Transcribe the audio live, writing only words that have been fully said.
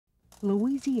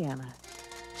Louisiana.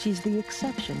 She's the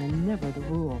exception and never the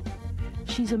rule.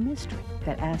 She's a mystery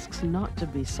that asks not to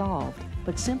be solved,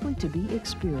 but simply to be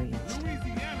experienced.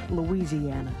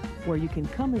 Louisiana, where you can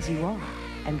come as you are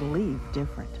and leave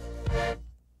different.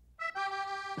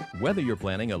 Whether you're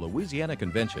planning a Louisiana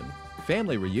convention,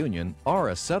 family reunion, or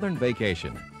a southern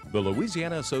vacation, the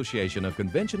Louisiana Association of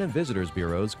Convention and Visitors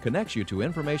Bureaus connects you to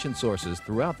information sources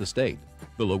throughout the state.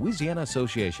 The Louisiana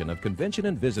Association of Convention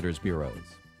and Visitors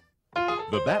Bureaus.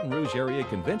 The Baton Rouge Area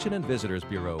Convention and Visitors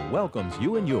Bureau welcomes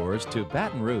you and yours to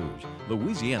Baton Rouge,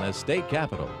 Louisiana's state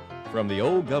capital. From the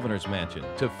old governor's mansion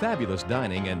to fabulous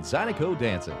dining and Zydeco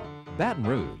dancing, Baton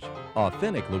Rouge,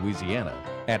 authentic Louisiana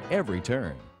at every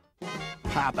turn.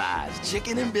 Popeye's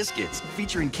Chicken and Biscuits,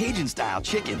 featuring Cajun-style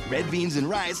chicken, red beans and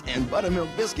rice, and buttermilk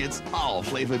biscuits, all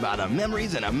flavored by the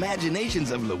memories and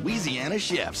imaginations of Louisiana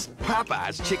chefs.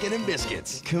 Popeye's Chicken and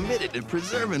Biscuits, committed to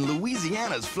preserving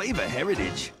Louisiana's flavor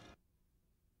heritage.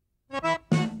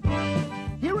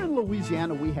 Here in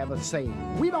Louisiana, we have a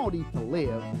saying, we don't eat to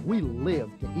live, we live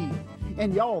to eat.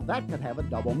 And y'all, that could have a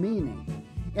double meaning.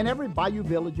 In every bayou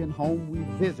village and home we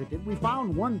visited, we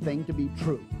found one thing to be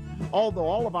true. Although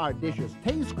all of our dishes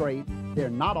taste great, they're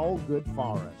not all good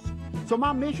for us. So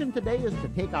my mission today is to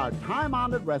take our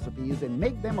time-honored recipes and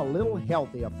make them a little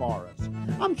healthier for us.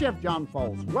 I'm Chef John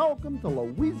Folse. Welcome to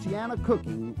Louisiana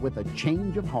Cooking with a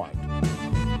Change of Heart.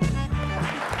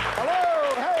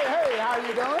 Hello, hey, how are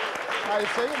you doing? Nice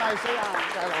to see you, nice to see you. I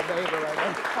got a little baby right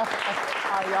there.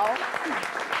 How are y'all?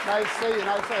 Nice to see you,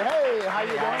 nice to see you. Hey, how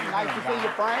you doing? Nice to see you,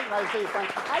 Frank. Nice to see you, Frank.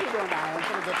 How you doing now? I'm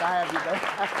gonna get to have you there.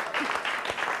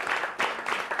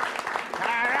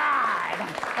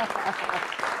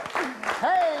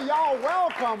 Hey, y'all,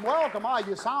 welcome, welcome. Oh,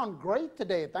 you sound great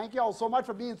today. Thank y'all so much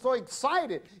for being so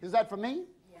excited. Is that for me?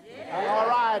 Yeah. All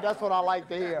right, that's what I like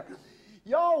to hear.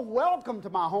 Y'all, welcome to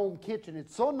my home kitchen.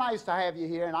 It's so nice to have you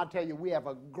here, and I tell you, we have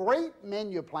a great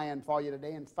menu planned for you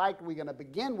today. In fact, we're going to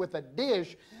begin with a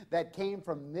dish that came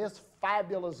from this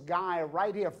fabulous guy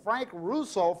right here, Frank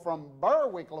Russo from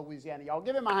Berwick, Louisiana. Y'all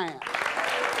give him a hand.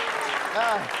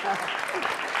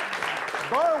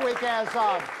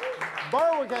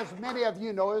 Berwick, as many of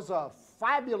you know, is a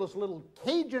fabulous little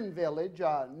Cajun village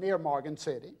near Morgan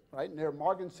City, right? Near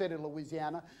Morgan City,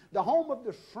 Louisiana, the home of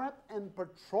the Shrimp and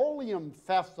Petroleum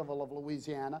Festival of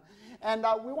Louisiana. And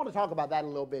we want to talk about that a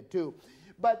little bit too.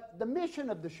 But the mission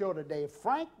of the show today,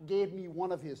 Frank gave me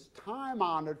one of his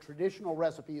time-honored traditional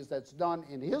recipes that's done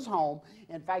in his home.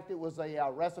 In fact, it was a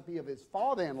recipe of his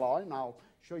father-in-law, and I'll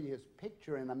show you his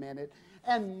picture in a minute.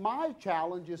 And my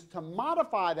challenge is to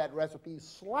modify that recipe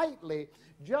slightly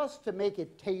just to make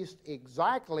it taste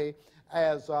exactly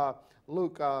as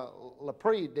Luke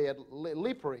Lupari did,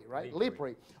 right?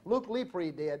 Lupari. Luke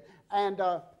Lupari did, and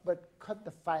but cut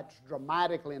the fats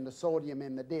dramatically and the sodium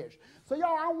in the dish. So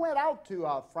y'all, I went out to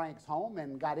Frank's home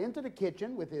and got into the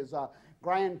kitchen with his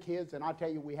grandkids, and I'll tell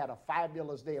you, we had a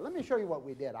fabulous day. Let me show you what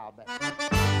we did, I'll bet.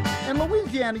 In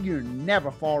Louisiana, you're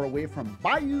never far away from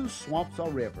bayous, swamps, or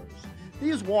rivers.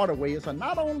 These waterways are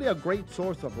not only a great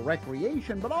source of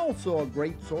recreation, but also a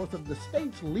great source of the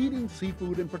state's leading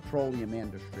seafood and petroleum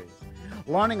industries.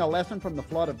 Learning a lesson from the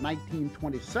flood of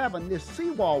 1927, this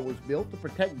seawall was built to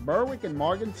protect Berwick and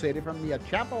Morgan City from the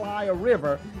Atchafalaya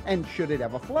River, and should it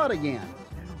ever flood again.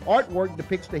 Artwork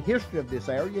depicts the history of this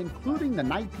area, including the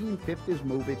 1950s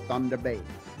movie Thunder Bay.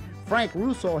 Frank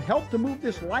Russo helped to move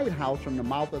this lighthouse from the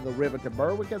mouth of the river to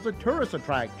Berwick as a tourist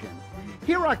attraction.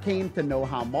 Here I came to know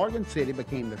how Morgan City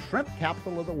became the shrimp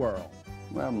capital of the world.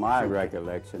 Well, my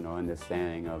recollection or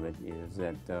understanding of it is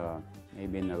that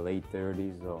maybe in the late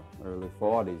 30s or early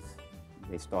 40s,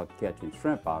 they started catching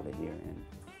shrimp out of here. And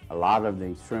a lot of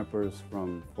the shrimpers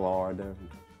from Florida,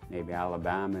 maybe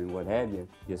Alabama and what have you,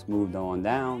 just moved on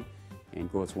down. And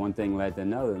of course, one thing led to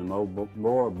another. The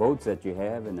more boats that you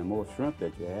have and the more shrimp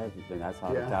that you have, then that's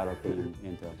how the title came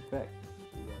into effect.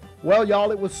 Well, y'all,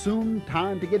 it was soon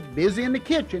time to get busy in the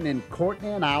kitchen, and Courtney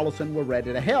and Allison were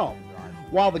ready to help.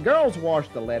 While the girls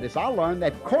washed the lettuce, I learned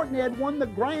that Courtney had won the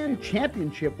grand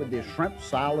championship with this shrimp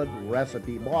salad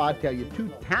recipe. Boy, I tell you, two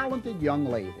talented young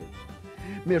ladies.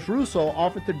 Miss Russo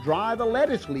offered to dry the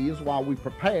lettuce leaves while we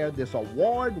prepared this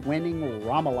award-winning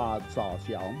remoulade sauce,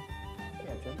 y'all.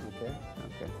 Okay.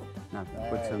 Now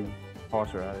put some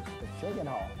horseradish. Chicken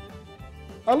horse.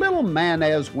 A little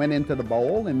mayonnaise went into the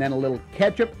bowl, and then a little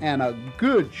ketchup and a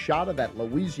good shot of that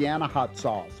Louisiana hot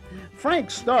sauce. Frank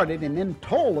started and then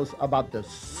told us about the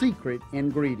secret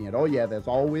ingredient. Oh yeah, there's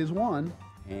always one.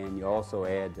 And you also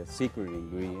add the secret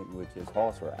ingredient, which is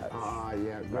horseradish. Ah,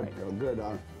 yeah, good, right. Good.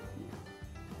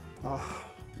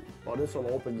 Well, this will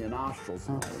open your nostrils.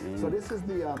 So this is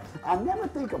the, I never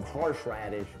think of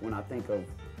horseradish when I think of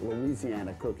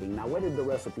Louisiana cooking. Now, where did the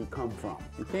recipe come from?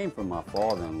 It came from my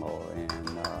father-in-law,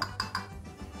 and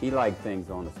he liked things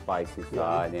on the spicy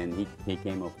side, and he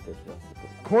came up with this recipe.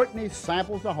 Courtney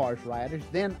samples the horseradish,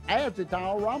 then adds it to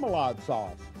our remoulade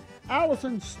sauce.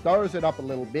 Allison stirs it up a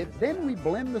little bit, then we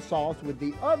blend the sauce with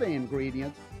the other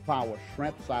ingredients for our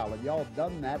shrimp salad. Y'all,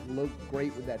 doesn't that look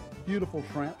great with that beautiful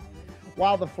shrimp?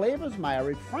 While the flavors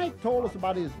married, Frank told us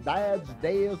about his dad's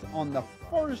days on the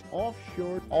first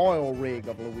offshore oil rig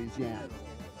of Louisiana.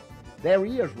 There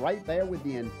he is right there with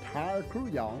the entire crew,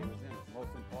 y'all.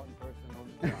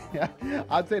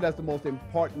 I'd say that's the most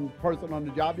important person on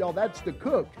the job, y'all. That's the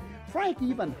cook. Frank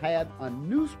even had a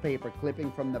newspaper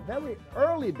clipping from the very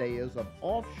early days of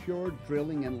offshore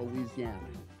drilling in Louisiana.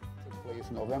 It took place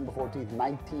November 14th,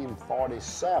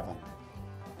 1947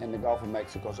 in the Gulf of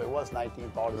Mexico. So it was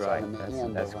 1947 Right, in the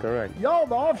end. that's correct. Y'all,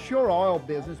 the offshore oil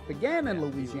business began in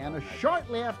Louisiana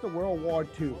shortly after World War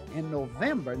II in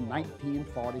November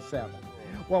 1947.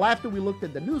 Well, after we looked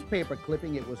at the newspaper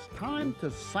clipping, it was time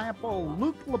to sample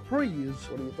Lupari's,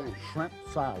 what do you think, shrimp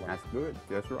salad. That's good,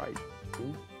 just right.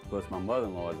 Of course, my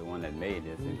mother-in-law is the one that made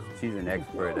this, and she's an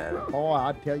expert at it. Oh,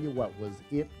 I tell you what, was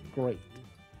it great.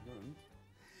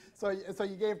 So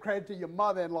you gave credit to your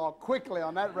mother-in-law quickly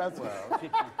on that recipe.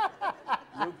 Well,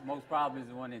 Luke most probably is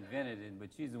the one that invented it, but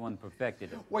she's the one that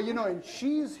perfected it. Well, you know, and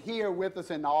she's here with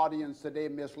us in the audience today,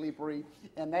 Miss Lupari,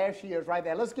 and there she is right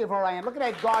there. Let's give her a hand. Look at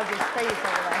that gorgeous face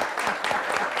over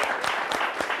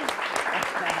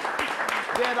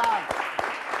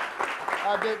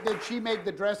there. Did she make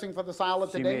the dressing for the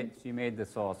salad today? She made the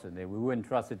sauce today. We wouldn't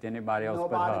trust it to anybody else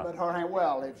Nobody but her. hand.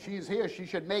 Well, if she's here, she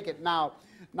should make it. Now,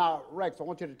 Rex, I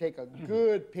want you to take a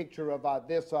good picture of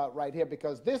this right here,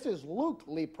 because this is Luke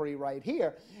Lupari right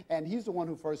here, and he's the one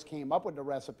who first came up with the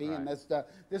recipe, right. And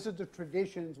this is the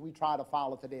traditions we try to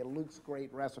follow today. Luke's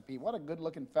great recipe. What a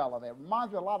good-looking fella there.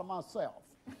 Reminds me a lot of myself.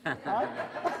 Right?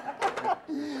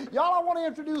 Y'all, I want to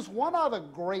introduce one other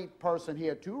great person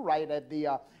here, too, right at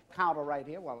the counter right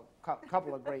here. Well, a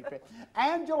couple of great people.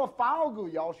 Angela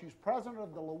Falgu, y'all. She's president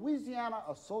of the Louisiana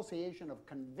Association of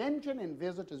Convention and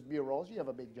Visitors Bureaus. You have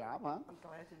a big job, huh? I'm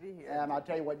glad to be here. And I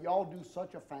tell you what, y'all do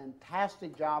such a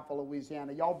fantastic job for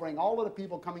Louisiana. Y'all bring all of the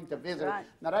people coming to visit. Right.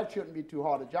 Now, that shouldn't be too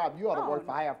hard a job. You ought to work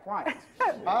for half price.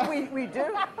 We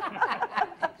do.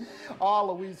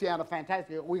 All Louisiana,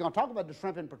 fantastic. We're going to talk about the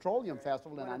Shrimp and Petroleum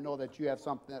Festival, and I know that you have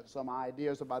some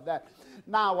ideas about that.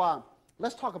 Now,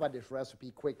 let's talk about this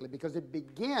recipe quickly, because it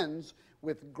begins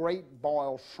with great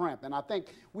boiled shrimp. And I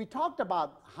think we talked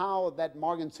about how that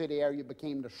Morgan City area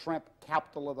became the shrimp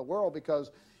capital of the world, because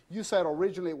you said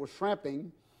originally it was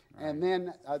shrimping. Right. And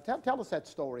then tell us that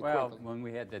story quickly. Well, when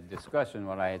we had the discussion,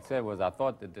 what I had said was I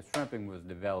thought that the shrimping was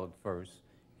developed first,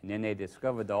 and then they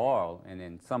discovered the oil, and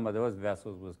then some of those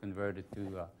vessels was converted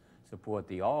to support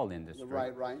the oil industry.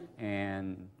 Right, right.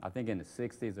 And I think in the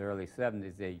 60s, early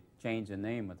 70s, they changed the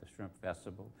name of the Shrimp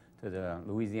Festival to the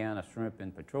Louisiana Shrimp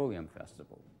and Petroleum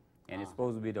Festival. And it's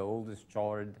supposed to be the oldest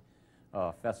chartered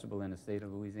festival in the state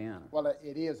of Louisiana. Well,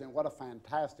 it is, and what a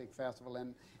fantastic festival.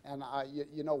 And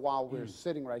you know, while we're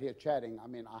sitting right here chatting, I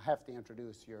mean, I have to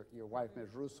introduce your wife, Ms.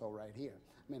 Russo, right here.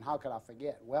 I mean, how could I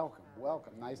forget? Welcome,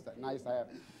 welcome. Nice to have.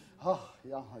 Oh,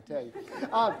 yeah, I tell you.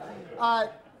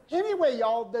 Anyway,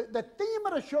 y'all, the theme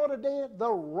of the show today, the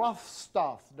rough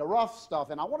stuff,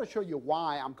 and I want to show you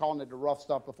why I'm calling it the rough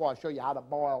stuff before I show you how to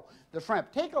boil the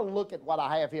shrimp. Take a look at what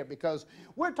I have here, because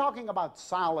we're talking about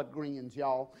salad greens,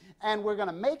 y'all, and we're going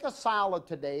to make a salad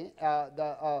today,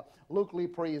 the Luke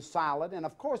Lupari's salad, and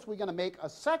of course we're going to make a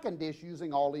second dish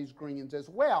using all these greens as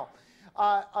well.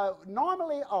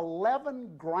 Normally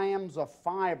 11 grams of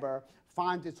fiber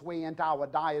finds its way into our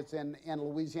diets in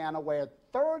Louisiana, where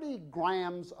 30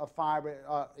 grams of fiber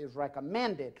is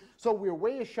recommended. So we're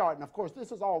way short, and of course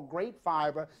this is all great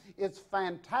fiber. It's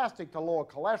fantastic to lower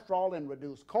cholesterol and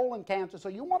reduce colon cancer, so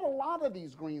you want a lot of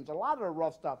these greens, a lot of the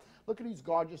rough stuff. Look at these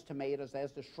gorgeous tomatoes.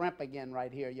 There's the shrimp again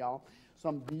right here, y'all.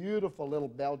 Some beautiful little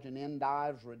Belgian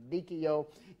endives, radicchio,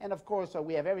 and of course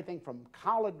we have everything from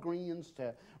collard greens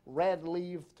to red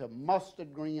leaf to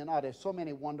mustard green. Oh, there's so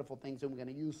many wonderful things, and we're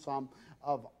going to use some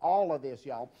of all of this,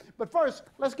 y'all. But first,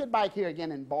 let's get back here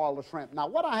again and boil the shrimp. Now,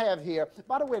 what I have here,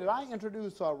 by the way, did I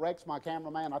introduce Rex, my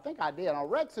cameraman? I think I did. Now,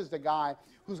 Rex is the guy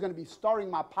who's going to be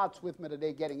stirring my pots with me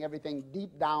today, getting everything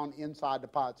deep down inside the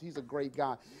pots. He's a great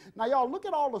guy. Now, y'all, look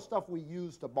at all the stuff we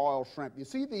use to boil shrimp. You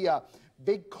see the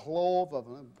big clove of,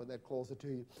 let me put that closer to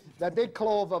you, that big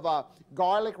clove of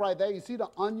garlic right there. You see the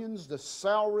onions, the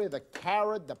celery, the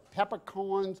carrot, the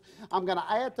peppercorns. I'm going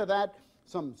to add to that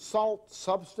some salt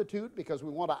substitute because we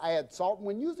want to add salt. And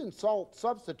when using salt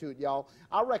substitute, y'all,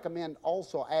 I recommend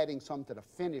also adding some to the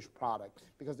finished product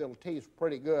because it'll taste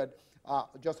pretty good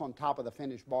just on top of the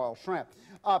finished boiled shrimp.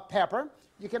 Pepper,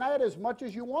 you can add as much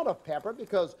as you want of pepper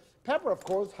because pepper, of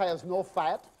course, has no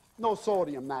fat, no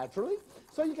sodium naturally.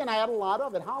 So you can add a lot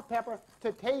of it. How pepper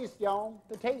to taste, y'all,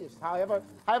 to taste. However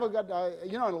good,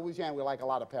 you know in Louisiana we like a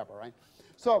lot of pepper, right?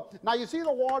 So now you see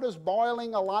the water's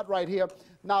boiling a lot right here.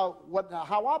 Now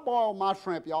how I boil my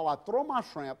shrimp, y'all, I throw my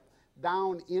shrimp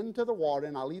down into the water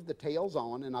and I leave the tails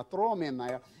on and I throw them in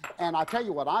there. And I tell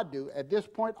you what I do. At this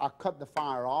point, I cut the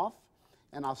fire off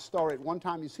and I stir it one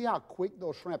time. You see how quick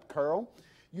those shrimp curl?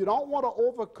 You don't want to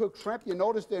overcook shrimp. You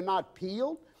notice they're not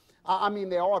peeled. I mean,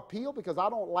 they are peeled because I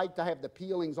don't like to have the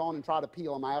peelings on and try to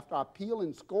peel them after. I peel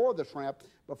and score the shrimp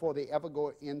before they ever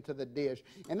go into the dish.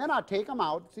 And then I take them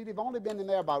out. See, they've only been in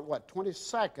there about, what, 20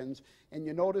 seconds. And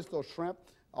you notice those shrimp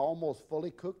are almost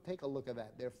fully cooked. Take a look at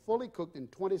that. They're fully cooked in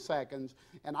 20 seconds.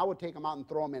 And I would take them out and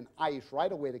throw them in ice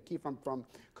right away to keep them from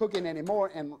cooking anymore.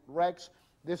 And Rex,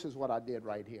 this is what I did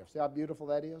right here. See how beautiful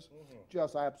that is?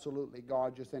 Just absolutely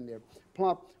gorgeous in there.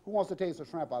 Plump. Who wants to taste the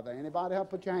shrimp out there? Anybody?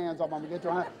 Put your hands up. I'm going to get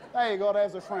your hand. There you go.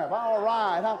 There's the shrimp. All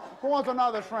right. Huh? Who wants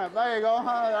another shrimp? There you go.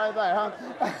 Right there. Huh?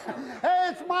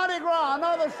 Hey, it's Mardi Gras.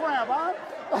 Another shrimp.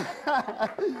 Huh?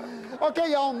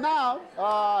 Okay, y'all. Now,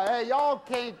 hey, y'all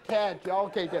can't catch. Y'all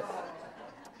can't catch.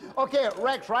 Okay,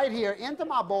 Rex, right here. Into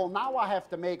my bowl. Now I have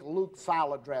to make Luke's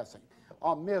salad dressing.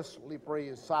 Or Miss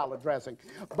Lupari's salad dressing.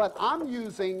 But I'm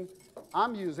using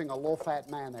a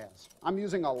low-fat mayonnaise. I'm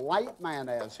using a light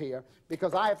mayonnaise here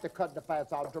because I have to cut the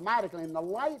fats out dramatically. And the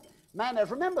light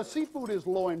mayonnaise, remember, seafood is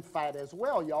low in fat as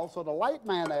well, y'all. So the light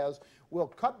mayonnaise will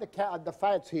cut the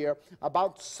fats here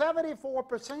about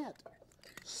 74%.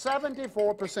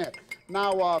 74%.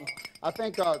 Now, I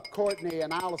think Courtney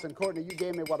and Allison, Courtney, you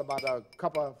gave me, what, about a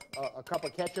cup of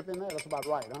ketchup in there? That's about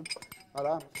right, huh?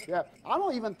 Yeah, I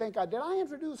don't even think did I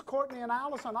introduce Courtney and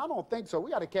Allison? I don't think so.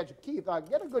 We got to catch Keith.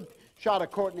 Get a good shot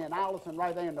of Courtney and Allison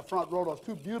right there in the front row, those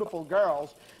two beautiful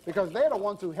girls, because they're the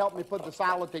ones who helped me put the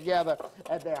salad together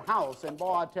at their house. And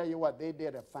boy, I tell you what, they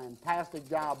did a fantastic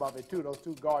job of it too, those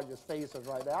two gorgeous faces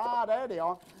right there. Ah, there they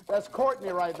are. That's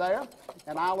Courtney right there.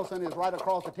 And Allison is right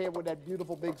across the table with that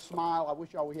beautiful big smile. I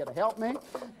wish y'all were here to help me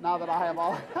now that I have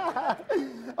all.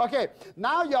 Okay,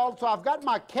 now y'all, so I've got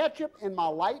my ketchup and my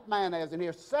light mayonnaise in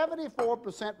here,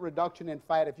 74% reduction in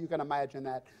fat, if you can imagine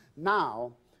that.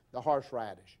 Now, the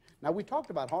horseradish. Now, we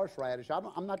talked about horseradish.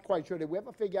 I'm not quite sure. Did we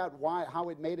ever figure out how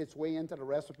it made its way into the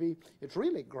recipe? It's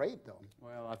really great, though.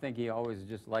 Well, I think he always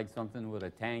just liked something with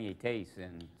a tangy taste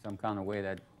and some kind of way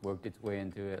that worked its way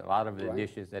into a lot of the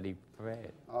dishes that he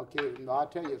prepared. Okay, no, I'll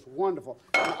tell you, it's wonderful.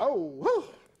 Oh, whew.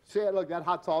 See, look, that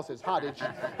hot sauce is hot.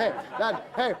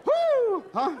 Hey, whoo,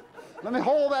 huh? Let me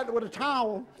hold that with a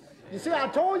towel. You see, I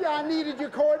told you I needed you,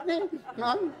 Courtney.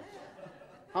 Huh?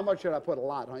 How much should I put? A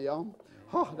lot, huh, y'all?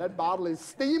 Oh, that bottle is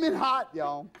steaming hot,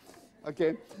 y'all.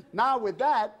 Okay, now with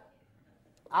that,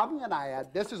 I'm going to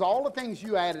add, this is all the things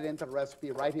you added into the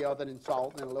recipe right here other than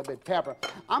salt and a little bit of pepper.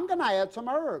 I'm going to add some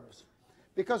herbs.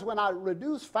 Because when I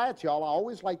reduce fats, y'all, I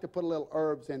always like to put a little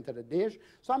herbs into the dish.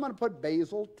 So I'm going to put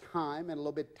basil, thyme, and a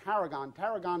little bit tarragon.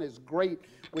 Tarragon is great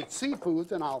with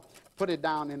seafoods, and I'll put it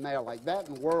down in there like that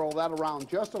and whirl that around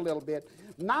just a little bit.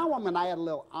 Now I'm going to add a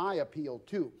little eye appeal,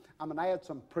 too. I'm going to add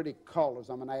some pretty colors.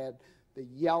 I'm going to add the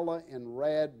yellow and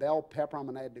red bell pepper. I'm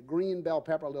going to add the green bell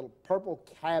pepper, a little purple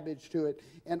cabbage to it.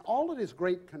 And all of this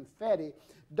great confetti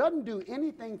doesn't do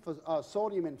anything for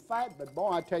sodium and fat, but boy,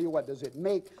 I tell you what, does it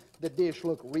make the dish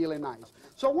look really nice.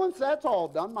 So once that's all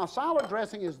done, my salad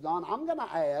dressing is done, I'm going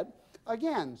to add,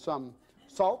 again, some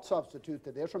salt substitute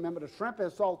to this. Remember, the shrimp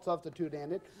has salt substitute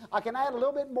in it. I can add a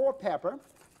little bit more pepper,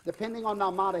 depending on the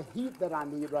amount of heat that I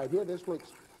need right here. This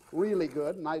looks really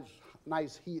good,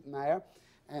 nice heat in there.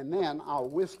 And then I'll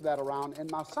whisk that around, and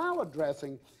my salad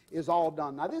dressing is all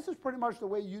done. Now, this is pretty much the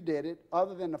way you did it,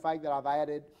 other than the fact that I've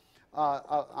added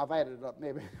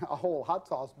maybe a whole hot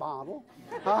sauce bottle.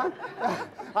 Huh?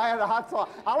 I had a hot sauce.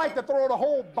 I like to throw the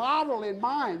whole bottle in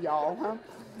mine, y'all.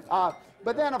 Huh?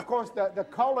 But then, of course, the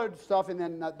colored stuff, and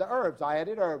then the herbs. I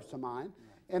added herbs to mine,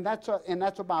 and that's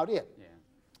about it. Yeah.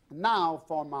 Now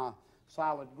for my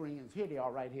salad greens. Here they are,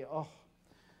 right here. Oh,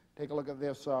 take a look at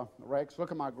this, Rex.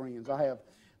 Look at my greens.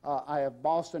 I have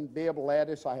Boston Bib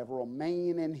lettuce. I have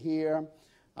romaine in here.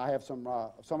 I have some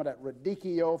of that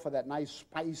radicchio for that nice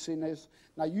spiciness.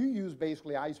 Now you use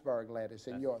basically iceberg lettuce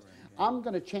in yours. Right, yeah. I'm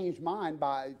going to change mine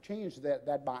by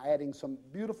adding some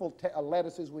beautiful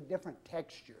lettuces with different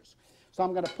textures. So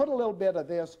I'm going to put a little bit of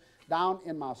this down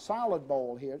in my salad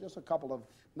bowl here, just a couple of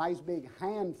nice big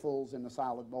handfuls in the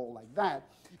salad bowl like that.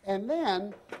 And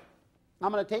then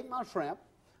I'm going to take my shrimp.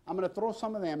 I'm going to throw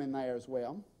some of them in there as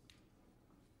well.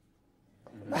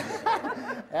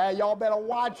 Y'all better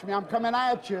watch me. I'm coming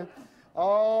at you.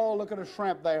 Oh, look at the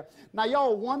shrimp there. Now,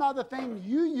 y'all, one other thing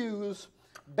you use,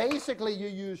 basically you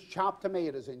use chopped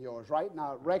tomatoes in yours, right?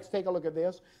 Now, Rex, take a look at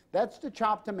this. That's the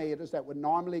chopped tomatoes that would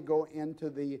normally go into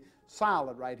the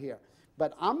salad right here.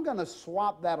 But I'm going to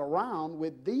swap that around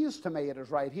with these tomatoes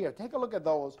right here. Take a look at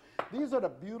those. These are the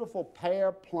beautiful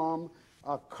pear, plum,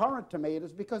 currant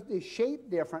tomatoes because they shape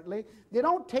differently. They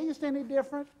don't taste any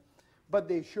different, but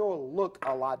they sure look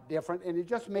a lot different, and it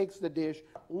just makes the dish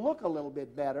look a little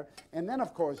bit better. And then,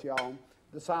 of course, y'all,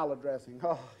 the salad dressing.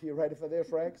 Oh, you ready for this,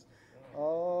 Rex?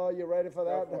 Oh, you ready for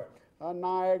that?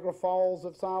 Niagara Falls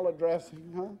of salad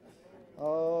dressing, huh?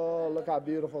 Oh, look how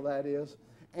beautiful that is.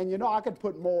 And you know, I could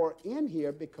put more in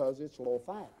here because it's low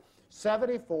fat.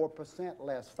 74%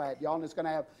 less fat, y'all, and it's going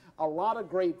to have a lot of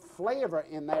great flavor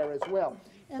in there as well.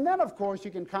 And then, of course,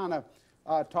 you can kind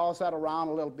of toss that around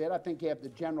a little bit. I think you have the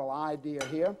general idea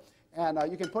here. And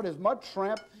you can put as much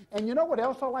shrimp. And you know what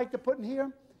else I like to put in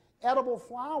here? Edible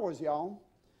flowers, y'all.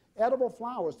 Edible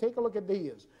flowers. Take a look at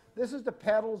these. This is the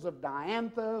petals of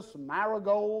dianthus,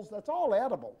 marigolds. That's all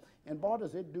edible. And boy,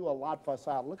 does it do a lot for a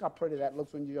salad. Look how pretty that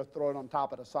looks when you just throw it on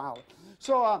top of the salad.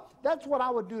 So that's what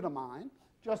I would do to mine.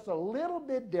 Just a little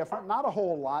bit different, not a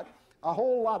whole lot. A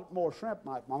whole lot more shrimp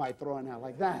I might throw in there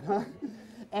like that, huh?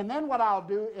 And then what I'll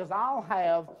do is I'll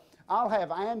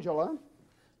have Angela,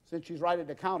 since she's ready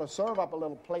to counter, serve up a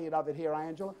little plate of it here,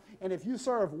 Angela. And if you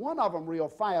serve one of them real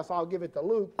fast, I'll give it to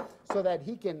Luke so that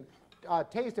he can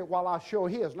taste it while I show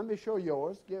his. Let me show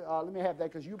yours. Let me have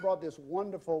that because you brought this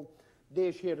wonderful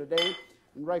dish here today.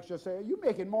 And Rex just said, "You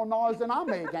making more noise than I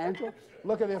make, Angela."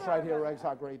 Look at this right here, Rex,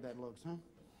 how great that looks, huh?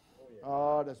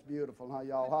 Oh, that's beautiful, huh,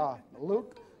 y'all?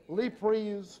 Luke,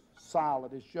 Lupari's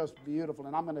salad is just beautiful,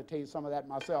 and I'm going to taste some of that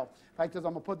myself. In fact, I'm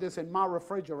going to put this in my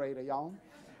refrigerator, y'all.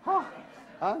 Huh?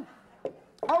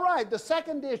 All right, the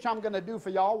second dish I'm going to do for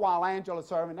y'all while Angela's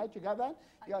serving that. You got that?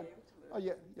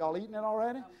 Y'all eating it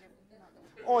already?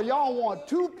 Oh, y'all want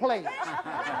 2 plates.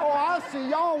 Oh, I see.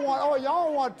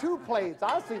 Y'all want 2 plates.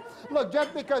 I see. Look,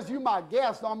 just because you my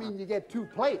guest don't mean you get 2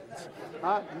 plates.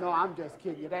 No, I'm just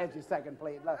kidding you. That's your second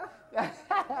plate.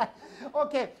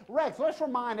 Okay, Rex, let's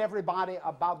remind everybody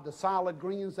about the salad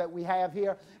greens that we have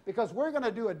here because we're going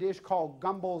to do a dish called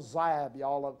Gumbo Z'Herbes,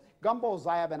 y'all. Gumbo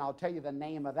Z'Herbes, and I'll tell you the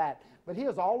name of that. But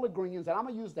here's all the greens, and I'm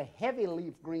going to use the heavy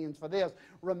leaf greens for this.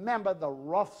 Remember the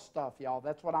rough stuff, y'all.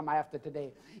 That's what I'm after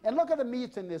today. And look at the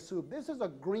meats in this soup. This is a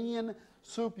green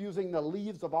soup using the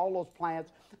leaves of all those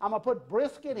plants. I'm going to put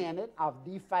brisket in it. I've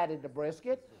defatted the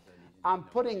brisket. I'm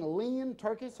putting lean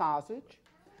turkey sausage,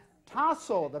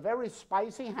 tasso, the very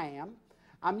spicy ham.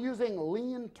 I'm using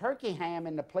lean turkey ham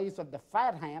in the place of the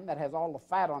fat ham that has all the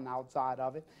fat on the outside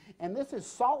of it. And this is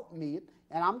salt meat,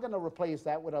 and I'm going to replace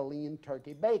that with a lean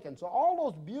turkey bacon. So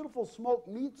all those beautiful smoked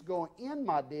meats go in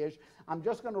my dish. I'm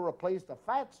just going to replace the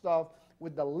fat stuff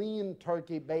with the lean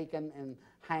turkey bacon and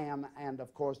ham and,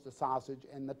 of course, the sausage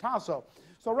and the tasso.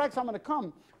 So, Rex, I'm going to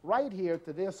come right here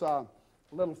to this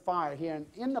little fire here. And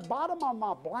in the bottom of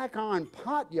my black iron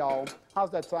pot, y'all, how's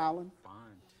that salad?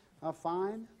 Fine.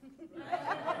 Fine?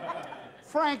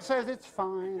 Frank says it's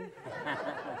fine.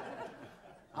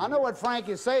 I know what Frank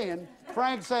is saying.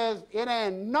 Frank says it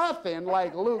ain't nothing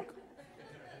like Luke's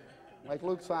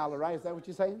salad, right? Is that what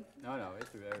you're saying? No, it's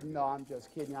very good. No, I'm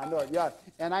just kidding. I know it. Yeah.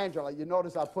 And Angela, you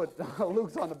notice I put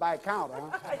Luke's on the back counter,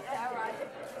 huh? Yeah, right.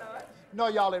 No,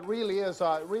 y'all, it really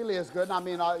is good. I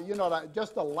mean, you know,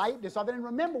 just the lightness of it. And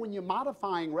remember, when you're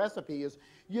modifying recipes,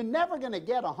 you're never going to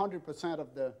get 100%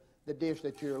 of the dish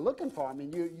that you're looking for. I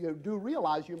mean, you do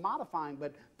realize you're modifying,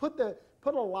 but put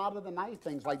a lot of the nice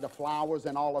things like the flowers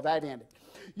and all of that in it.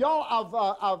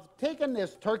 Y'all, I've taken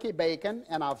this turkey bacon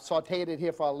and I've sauteed it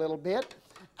here for a little bit,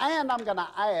 and I'm going to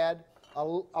add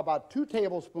about 2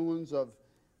 tablespoons of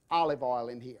olive oil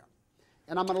in here.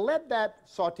 And I'm going to let that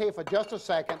saute for just a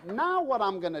second. Now what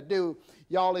I'm going to do,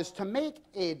 y'all, is to make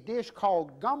a dish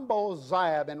called Gumbo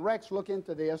Z'Herbes. And Rex, look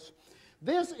into this.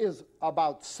 This is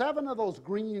about 7 of those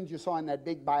greens you saw in that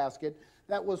big basket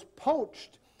that was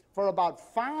poached for about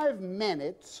 5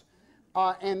 minutes.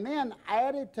 And then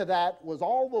added to that was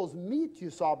all those meats you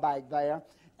saw back there.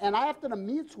 And after the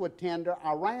meats were tender,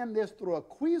 I ran this through a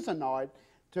Cuisinart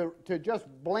to just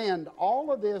blend all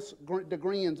of this, the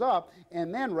greens up.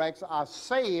 And then, Rex, I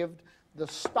saved the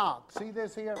stock. See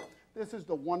this here? This is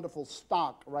the wonderful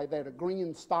stock right there, the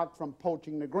green stock from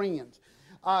poaching the greens.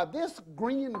 This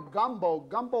green gumbo,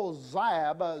 Gumbo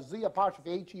Z'Herbes,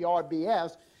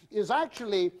 Z''H''E''R''B''S, is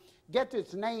actually, gets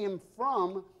its name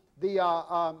from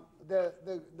the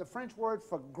French word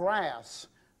for grass.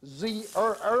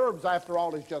 Herbes, after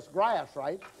all, is just grass,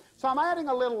 right? So I'm adding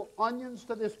a little onions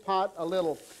to this pot, a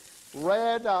little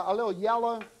red, a little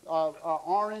yellow,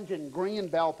 orange, and green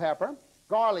bell pepper.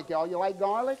 Garlic, y'all. You like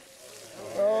garlic?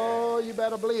 Oh, you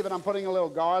better believe it. I'm putting a little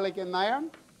garlic in there.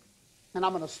 And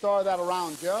I'm going to stir that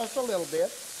around just a little bit.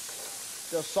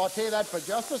 Just saute that for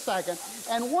just a second.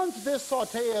 And once this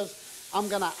sautés, I'm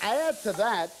going to add to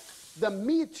that the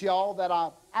meats, y'all, that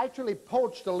I actually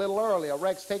poached a little earlier.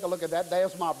 Rex, take a look at that.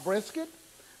 There's my brisket.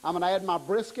 I'm going to add my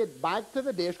brisket back to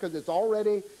the dish because it's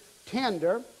already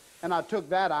tender, and I took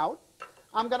that out.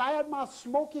 I'm going to add my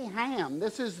smoky ham.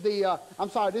 This is the,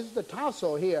 this is the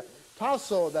tasso here.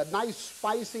 Tasso, the nice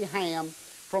spicy ham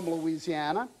from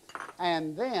Louisiana.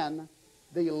 And then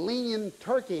the lean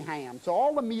turkey ham. So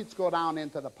all the meats go down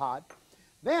into the pot.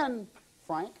 Then,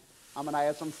 Frank, I'm going to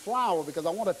add some flour because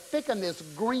I want to thicken this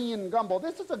green gumbo.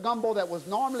 This is a gumbo that was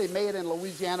normally made in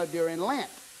Louisiana during Lent.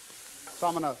 So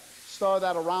I'm going to stir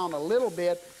that around a little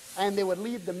bit, and they would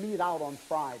leave the meat out on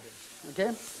Fridays,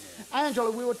 okay? Yeah. Angela,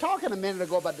 we were talking a minute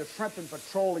ago about the Shrimp and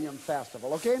Petroleum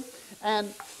Festival, okay? And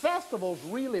festivals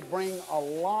really bring a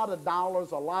lot of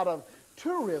dollars, a lot of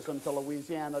tourism to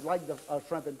Louisiana, like the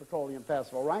Shrimp and Petroleum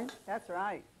Festival, right? That's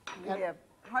right. We have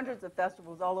hundreds of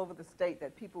festivals all over the state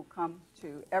that people come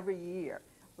to every year.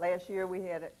 Last year we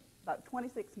had about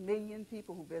 26 million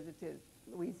people who visited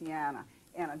Louisiana,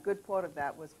 and a good part of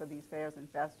that was for these fairs and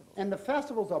festivals. And the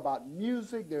festivals are about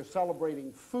music, they're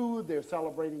celebrating food, they're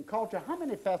celebrating culture. How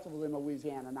many festivals in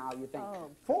Louisiana now, you think? Oh,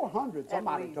 400,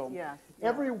 somebody told me. Yes,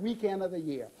 every weekend of the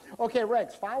year. Okay,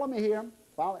 Rex, follow me here.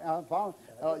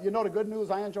 You know the good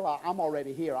news, Angela? I'm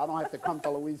already here. I don't have to come to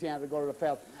Louisiana to go to the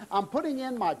festival. I'm putting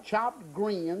in my chopped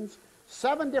greens,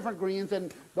 7 different greens,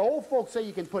 and the old folks say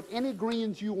you can put any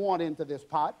greens you want into this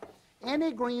pot,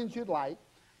 any greens you'd like.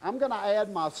 I'm going to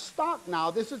add my stock now.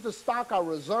 This is the stock I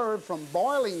reserved from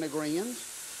boiling the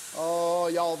greens. Oh,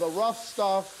 y'all, the rough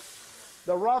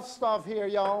stuff here,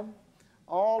 y'all.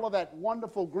 All of that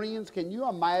wonderful greens. Can you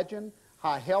imagine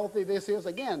how healthy this is?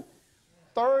 Again,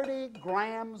 30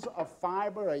 grams of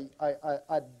fiber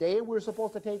a day we're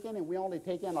supposed to take in, and we only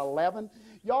take in 11.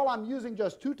 Y'all, I'm using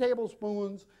just 2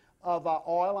 tablespoons of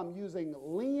oil. I'm using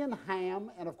lean ham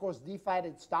and, of course,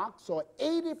 defatted stock. So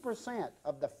 80%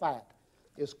 of the fat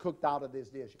is cooked out of this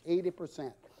dish,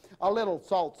 80%. A little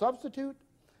salt substitute,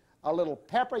 a little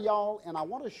pepper, y'all, and I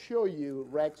want to show you,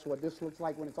 Rex, what this looks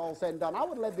like when it's all said and done. I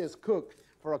would let this cook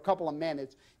for a couple of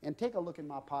minutes, and take a look in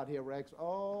my pot here, Rex.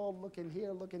 Oh, look in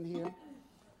here, look in here.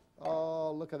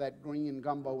 Oh, look at that green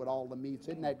gumbo with all the meats.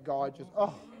 Isn't that gorgeous?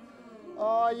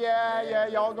 Oh, yeah,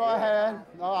 y'all go ahead.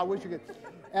 Oh, I wish you could.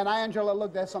 And Angela,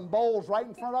 look, there's some bowls right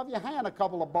in front of you. Hand a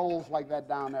couple of bowls like that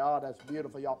down there. Oh, that's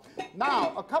beautiful, y'all.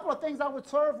 Now, a couple of things I would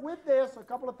serve with this, a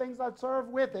couple of things I'd serve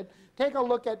with it. Take a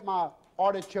look at my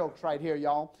artichokes right here,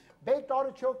 y'all. Baked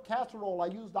artichoke casserole. I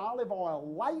used olive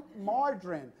oil, light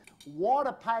margarine,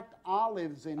 water-packed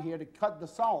olives in here to cut the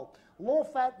salt.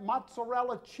 Low-fat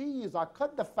mozzarella cheese. I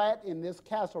cut the fat in this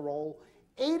casserole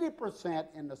 80%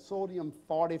 and the sodium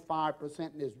 45%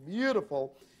 in this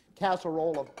beautiful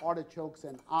casserole of artichokes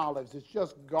and olives. It's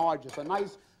just gorgeous. A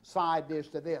nice side dish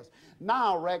to this.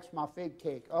 Now, Rex, my fig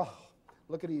cake. Oh,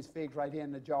 look at these figs right here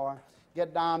in the jar.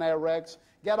 Get down there, Rex.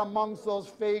 Get amongst those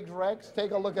figs, Rex. Take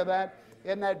a look at that.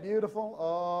 Isn't that beautiful?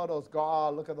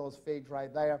 Oh, look at those figs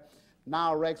right there.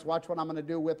 Now, Rex, watch what I'm going to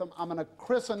do with them. I'm going to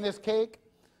christen this cake.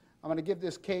 I'm going to give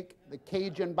this cake the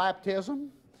Cajun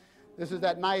baptism. This is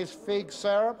that nice fig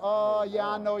syrup. Oh, yeah,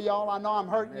 I know, y'all. I know I'm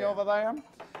hurting you over there.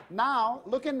 Now,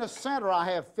 look in the center. I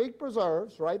have fig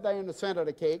preserves right there in the center of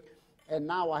the cake. And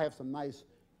now I have some nice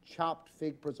chopped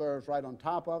fig preserves right on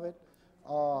top of it.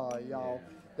 Oh, y'all.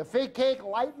 Yeah. The fig cake,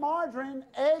 light margarine,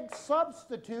 egg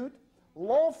substitute,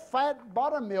 low-fat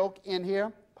buttermilk in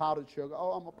here, powdered sugar.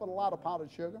 Oh, I'm going to put a lot of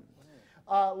powdered sugar.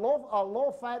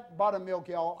 Low-fat buttermilk,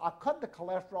 y'all. I cut the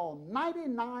cholesterol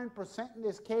 99% in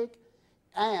this cake,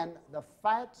 and the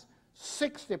fats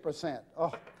 60%.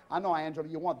 Oh, I know, Angela,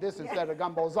 you want this instead of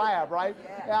Gumbo Z'Herbes, right?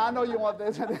 Yeah, I know you want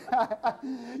this.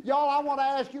 Y'all, I want to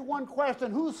ask you one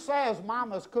question. Who says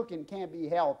Mama's cooking can't be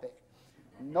healthy?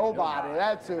 Nobody.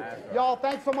 That's who. Y'all,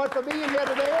 thanks so much for being here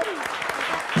today.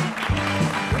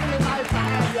 Really nice to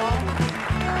have y'all.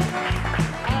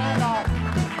 And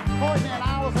Courtney and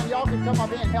Allison, y'all can come up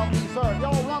here and help me serve.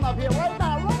 Y'all run up here right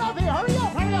now. Run up here. Hurry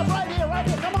up right here, right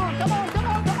here. Come on, come on, come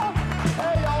on, come on.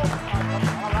 Hey, y'all.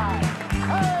 All right.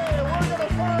 Hey, we're going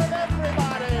to serve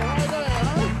everybody right there,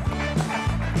 huh?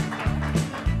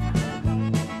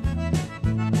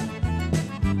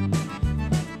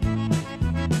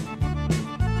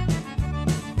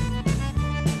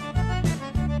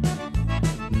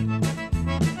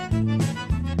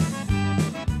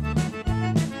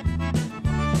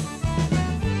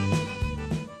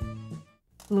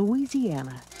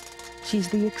 Louisiana. She's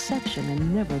the exception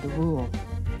and never the rule.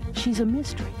 She's a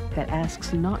mystery that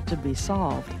asks not to be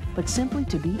solved, but simply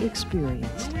to be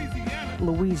experienced.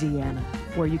 Louisiana,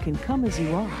 where you can come as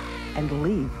you are and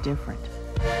leave different.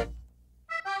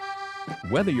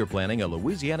 Whether you're planning a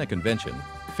Louisiana convention,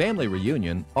 family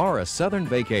reunion, or a southern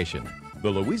vacation, the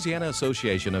Louisiana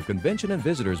Association of Convention and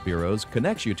Visitors Bureaus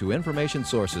connects you to information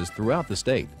sources throughout the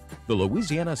state. The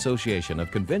Louisiana Association of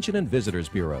Convention and Visitors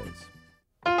Bureaus.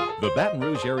 The Baton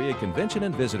Rouge Area Convention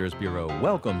and Visitors Bureau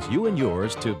welcomes you and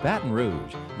yours to Baton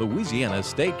Rouge, Louisiana's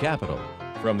state capital.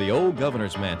 From the old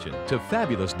governor's mansion to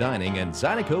fabulous dining and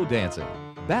Zydeco dancing,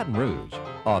 Baton Rouge,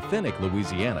 authentic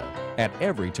Louisiana at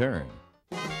every turn.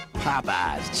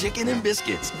 Popeyes Chicken and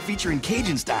Biscuits, featuring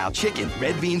Cajun-style chicken,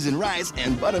 red beans and rice,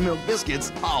 and buttermilk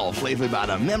biscuits, all flavored by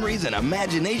the memories and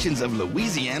imaginations of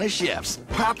Louisiana chefs.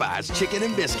 Popeyes Chicken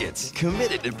and Biscuits,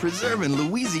 committed to preserving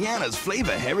Louisiana's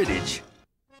flavor heritage.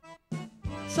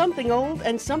 Something old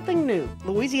and something new.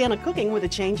 Louisiana Cooking with a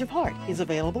Change of Heart is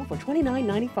available for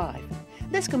 $29.95.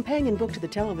 This companion book to the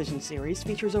television series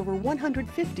features over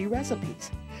 150 recipes.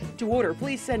 To order,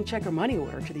 please send check or money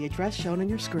order to the address shown on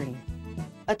your screen.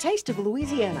 A Taste of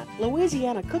Louisiana,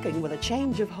 Louisiana Cooking with a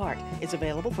Change of Heart is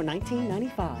available for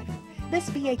 $19.95. This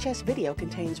VHS video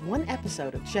contains one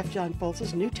episode of Chef John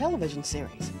Folse's new television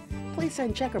series. Please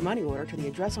send check or money order to the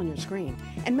address on your screen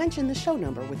and mention the show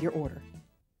number with your order.